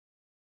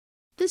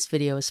This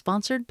video is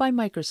sponsored by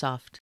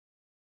Microsoft.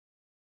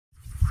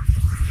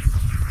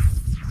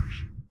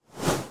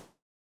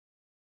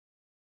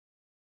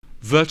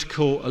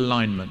 Vertical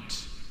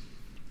alignment.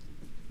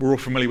 We're all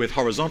familiar with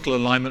horizontal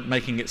alignment,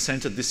 making it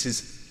centered. This is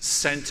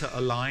center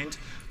aligned.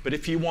 But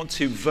if you want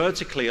to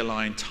vertically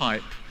align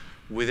type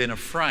within a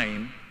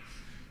frame,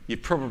 you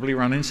probably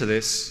run into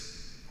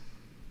this.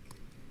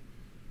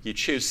 You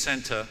choose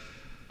center,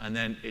 and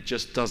then it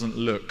just doesn't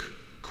look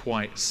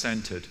quite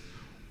centered.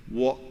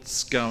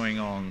 What's going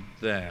on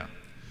there?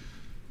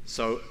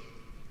 So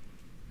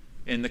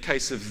in the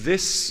case of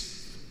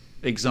this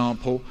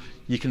example,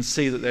 you can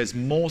see that there's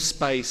more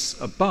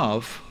space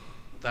above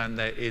than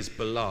there is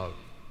below.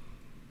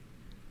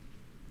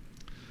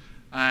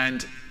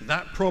 And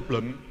that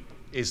problem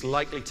is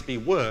likely to be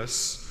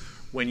worse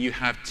when you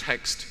have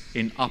text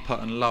in upper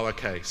and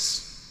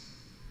lowercase.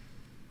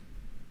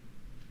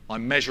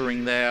 I'm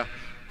measuring there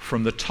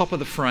from the top of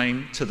the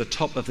frame to the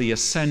top of the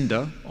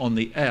ascender on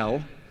the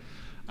L,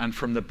 and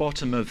from the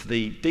bottom of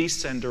the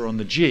descender on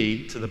the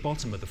G to the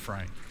bottom of the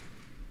frame.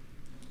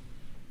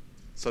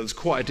 So there's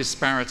quite a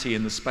disparity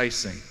in the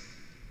spacing.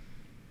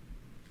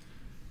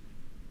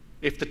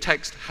 If the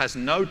text has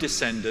no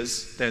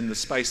descenders, then the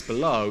space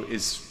below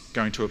is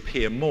going to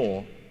appear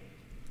more,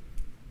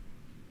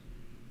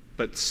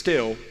 but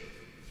still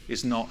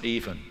is not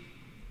even.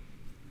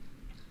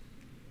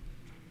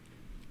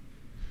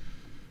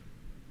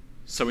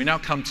 So we now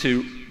come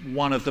to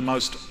one of the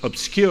most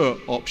obscure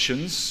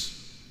options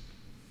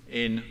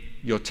in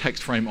your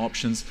text frame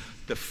options,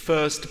 the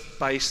first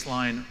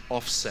baseline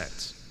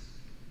offset.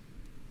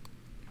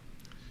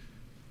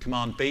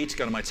 Command B to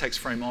go to my text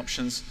frame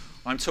options.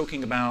 I'm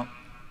talking about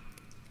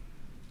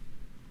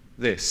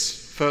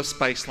this, first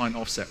baseline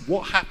offset.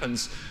 What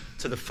happens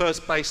to the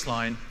first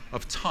baseline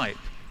of type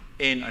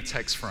in a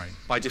text frame?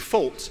 By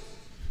default,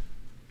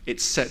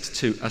 it's set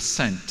to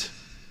ascent,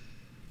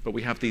 but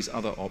we have these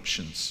other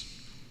options.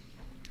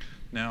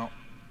 Now,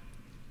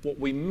 what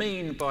we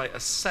mean by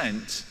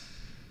ascent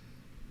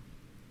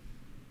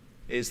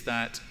is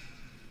that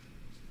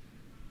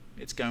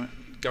it's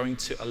going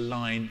to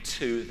align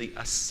to the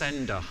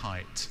ascender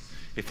height.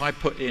 If I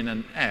put in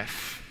an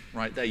F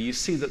right there, you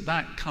see that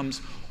that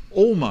comes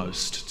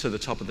almost to the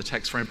top of the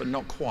text frame, but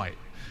not quite.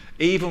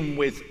 Even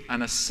with an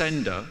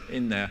ascender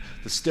in there,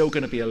 there's still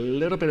going to be a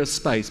little bit of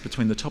space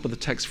between the top of the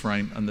text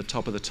frame and the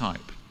top of the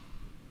type.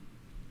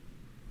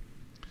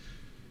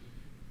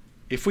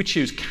 If we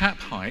choose cap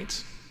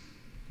height,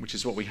 which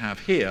is what we have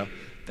here,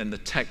 then the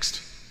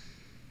text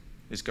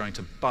is going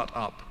to butt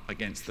up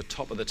against the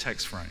top of the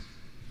text frame.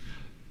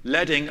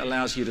 Leading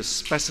allows you to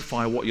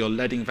specify what your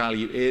leading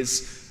value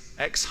is.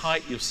 X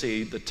height, you'll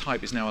see the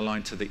type is now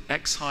aligned to the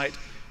X height,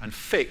 and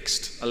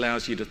fixed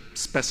allows you to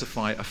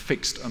specify a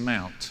fixed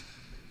amount.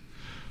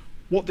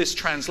 What this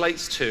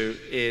translates to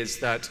is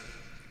that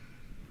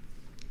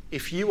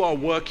if you are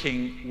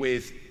working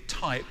with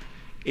type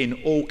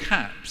in all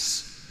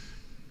caps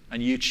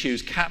and you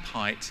choose cap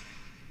height,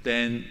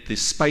 then the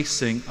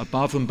spacing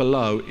above and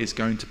below is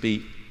going to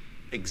be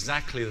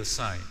exactly the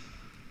same.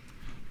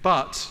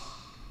 But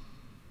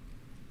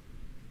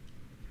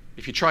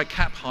if you try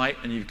cap height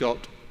and you've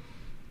got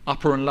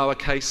upper and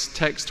lowercase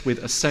text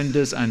with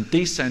ascenders and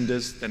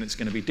descenders, then it's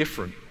going to be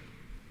different.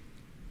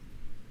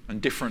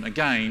 And different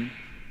again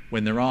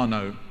when there are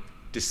no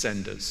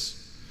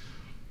descenders.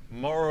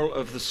 Moral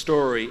of the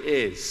story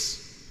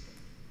is,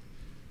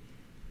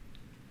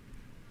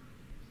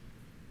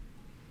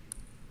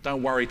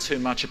 don't worry too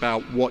much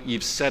about what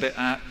you've set it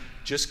at,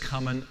 just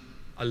come and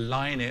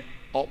align it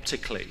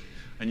optically.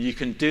 And you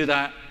can do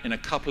that in a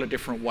couple of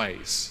different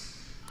ways.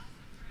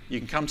 You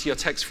can come to your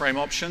text frame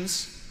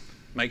options,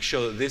 make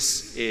sure that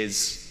this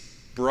is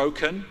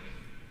broken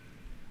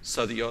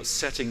so that you're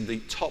setting the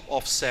top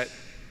offset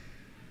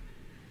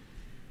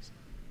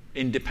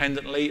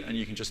independently, and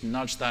you can just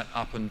nudge that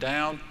up and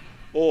down.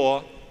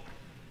 Or,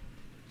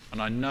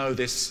 and I know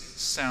this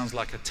sounds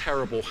like a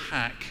terrible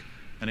hack,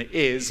 and it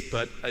is,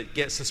 but it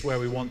gets us where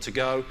we want to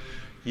go,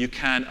 you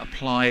can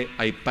apply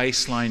a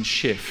baseline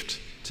shift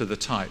to the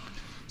type.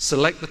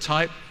 Select the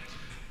type.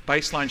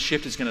 Baseline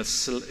shift is going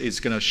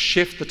to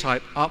shift the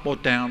type up or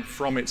down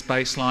from its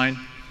baseline.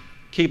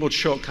 Keyboard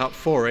shortcut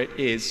for it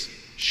is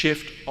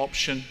Shift,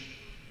 Option,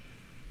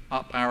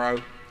 up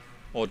arrow,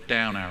 or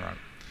down arrow.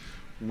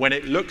 When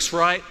it looks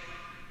right,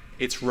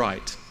 it's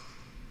right.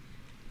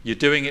 You're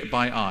doing it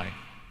by eye.